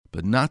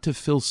but not to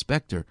Phil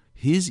Spector.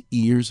 His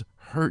ears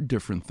heard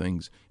different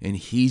things, and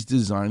he's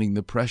designing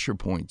the pressure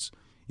points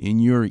in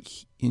your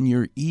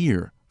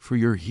ear for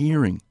your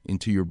hearing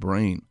into your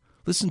brain.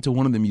 Listen to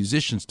one of the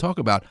musicians talk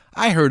about,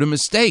 I heard a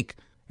mistake,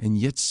 and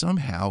yet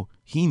somehow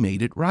he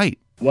made it right.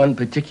 One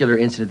particular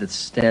incident that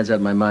stands out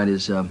in my mind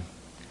is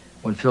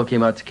when Phil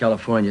came out to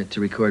California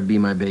to record Be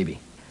My Baby.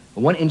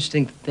 But one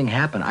interesting thing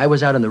happened. I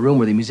was out in the room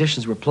where the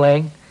musicians were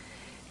playing,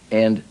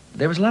 and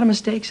there was a lot of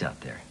mistakes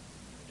out there.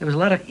 There was a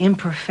lot of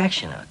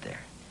imperfection out there.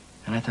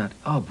 And I thought,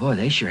 oh boy,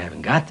 they sure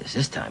haven't got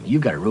this time.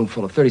 You've got a room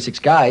full of 36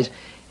 guys,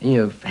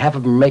 and half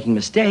of them are making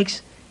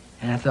mistakes.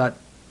 And I thought,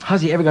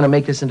 how's he ever going to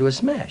make this into a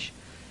smash?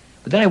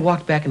 But then I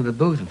walked back into the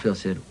booth, and Phil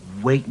said,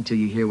 wait until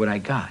you hear what I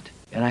got.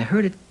 And I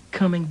heard it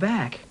coming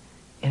back,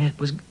 and it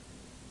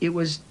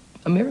was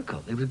a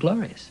miracle. It was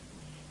glorious.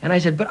 And I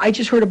said, but I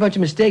just heard a bunch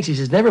of mistakes. He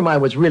says, never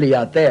mind what's really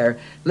out there.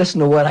 Listen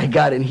to what I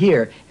got in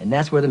here. And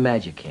that's where the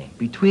magic came.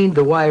 Between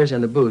the wires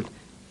and the booth,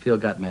 Phil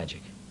got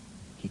magic.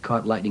 He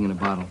caught lightning in a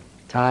bottle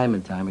time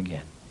and time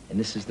again. And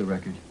this is the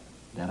record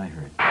that I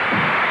heard.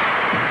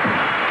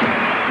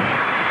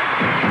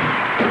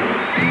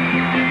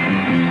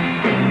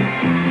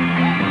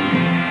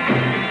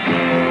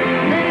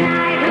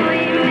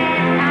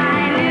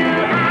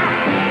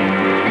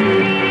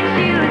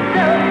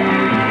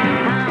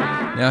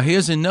 Now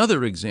here's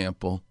another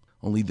example,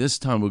 only this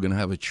time we're going to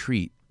have a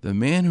treat. The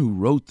man who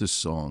wrote the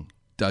song,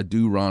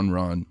 Dadu Ron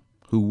Ron,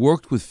 who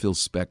worked with Phil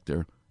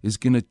Spector, is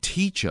going to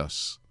teach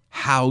us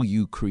how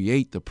you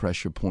create the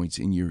pressure points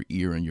in your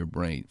ear and your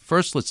brain.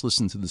 First, let's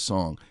listen to the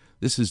song.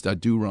 This is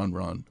Dadu Ron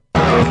Ron.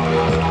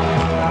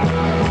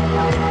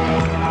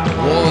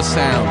 Wall of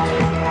Sound.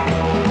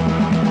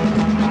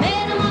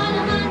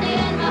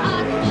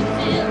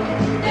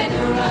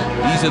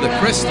 These are the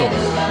crystals.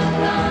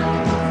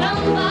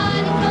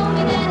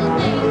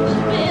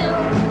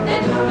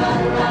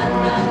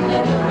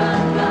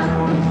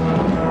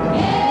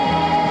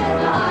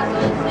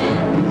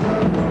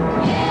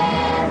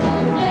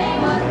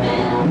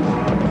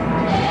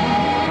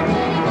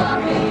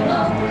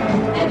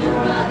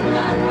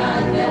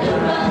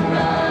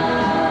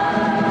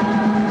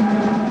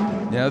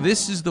 Now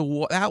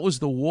that was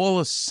the Wall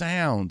of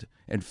Sound,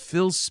 and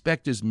Phil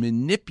Spector's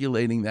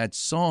manipulating that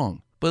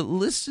song. But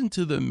listen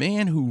to the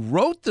man who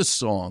wrote the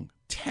song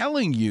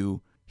telling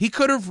you he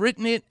could have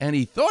written it, and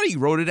he thought he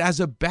wrote it as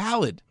a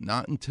ballad.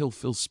 Not until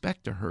Phil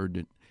Spector heard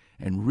it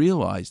and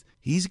realized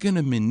he's going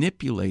to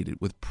manipulate it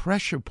with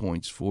pressure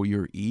points for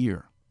your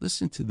ear.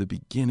 Listen to the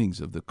beginnings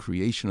of the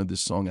creation of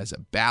this song as a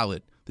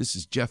ballad. This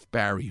is Jeff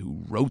Barry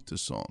who wrote the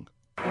song.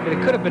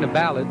 It could have been a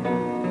ballad,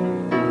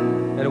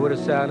 and it would have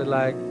sounded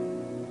like,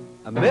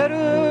 I met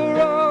her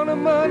on a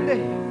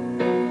Monday,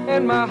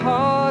 and my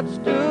heart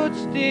stood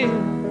still.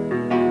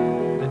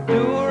 The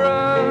do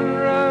run,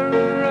 run,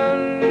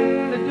 run,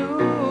 the do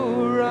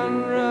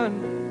run,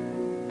 run.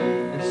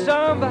 And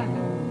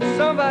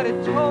somebody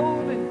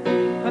told me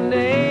her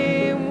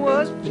name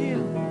was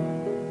Jill.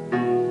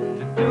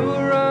 The do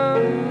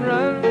run,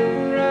 run,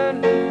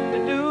 run, the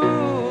do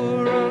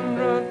run,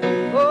 run.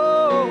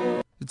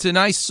 Oh. It's a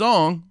nice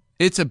song.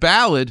 It's a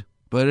ballad,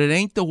 but it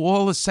ain't the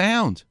Wall of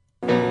Sound.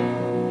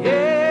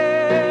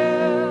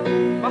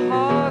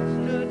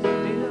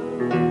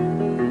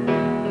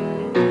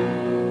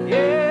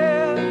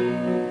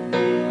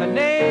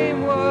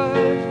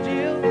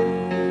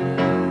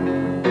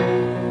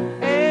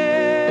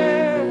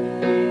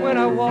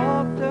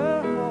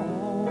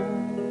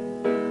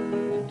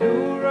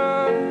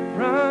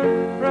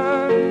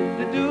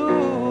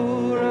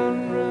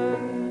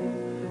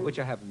 Which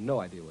I have no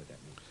idea what that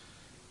means.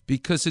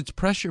 Because it's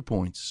pressure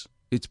points.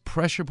 It's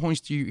pressure points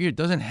to your ear. It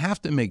doesn't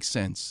have to make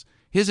sense.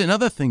 Here's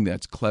another thing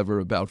that's clever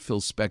about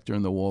Phil Spector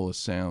and the Wall of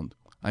Sound.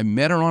 I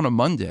met her on a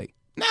Monday.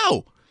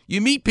 No,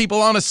 you meet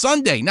people on a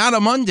Sunday, not a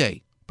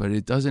Monday. But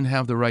it doesn't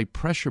have the right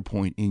pressure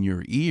point in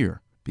your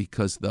ear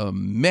because the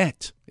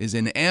Met is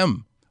an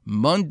M.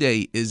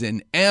 Monday is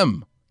an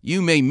M.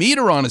 You may meet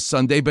her on a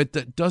Sunday, but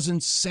that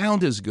doesn't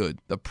sound as good.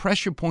 The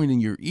pressure point in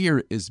your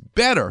ear is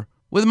better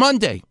with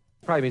Monday.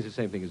 Probably means the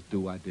same thing as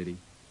do-I-diddy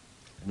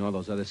and all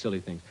those other silly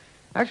things.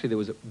 Actually, there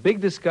was a big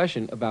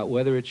discussion about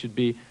whether it should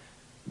be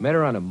met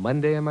her on a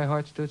Monday and my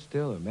heart stood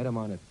still or met him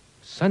on a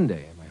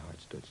Sunday and my heart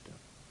stood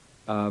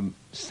still.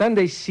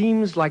 Sunday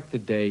seems like the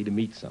day to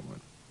meet someone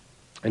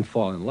and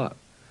fall in love.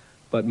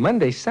 But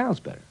Monday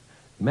sounds better.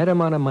 Met him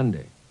on a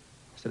Monday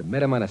instead of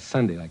met him on a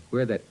Sunday, like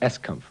where'd that S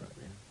come from?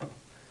 You know?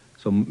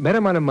 So met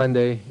him on a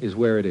Monday is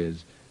where it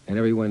is, and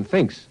everyone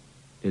thinks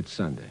it's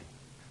Sunday.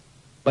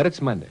 But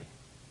it's Monday.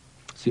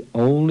 It's the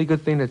only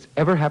good thing that's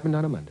ever happened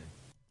on a Monday.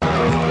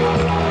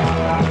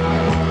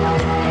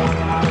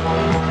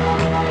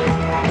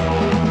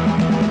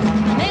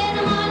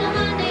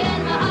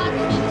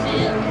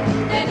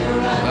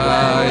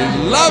 I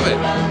love it.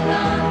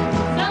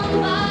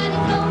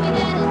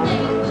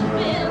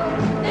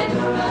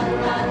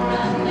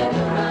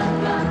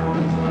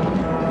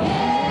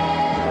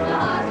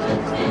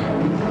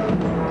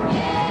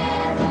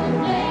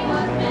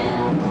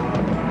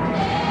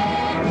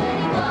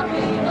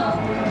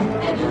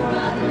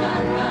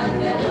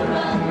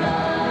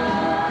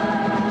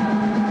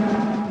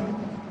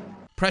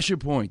 Pressure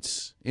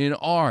points in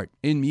art,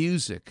 in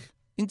music,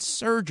 in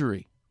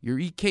surgery, your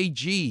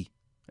EKG,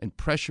 and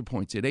pressure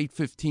points at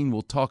 8:15.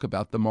 We'll talk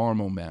about the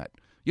Marmomat.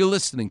 You're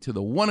listening to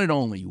the one and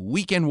only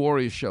Weekend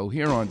Warrior Show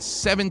here on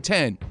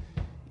 710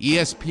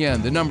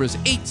 ESPN. The number is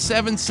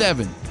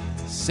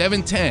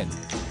 877-710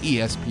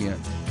 ESPN.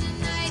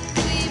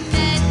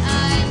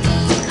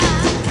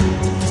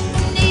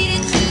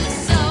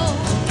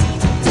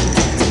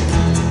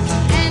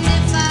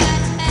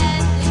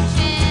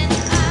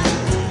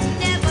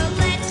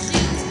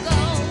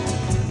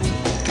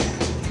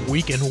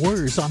 Weekend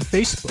Warriors on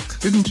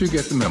Facebook. Didn't you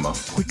get the memo?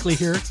 Quickly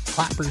hear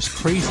Clapper's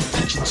crazy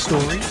kitchen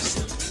stories.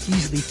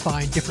 Easily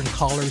find different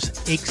callers'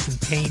 aches and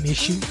pain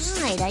issues.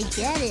 Right, I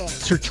get it.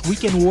 Search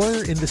Weekend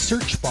Warrior in the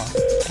search bar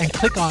and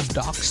click on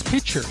Doc's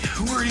picture.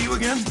 Who are you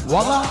again?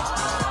 Voila!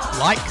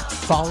 Like,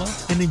 follow,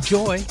 and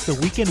enjoy the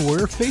Weekend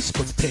Warrior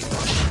Facebook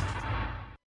page.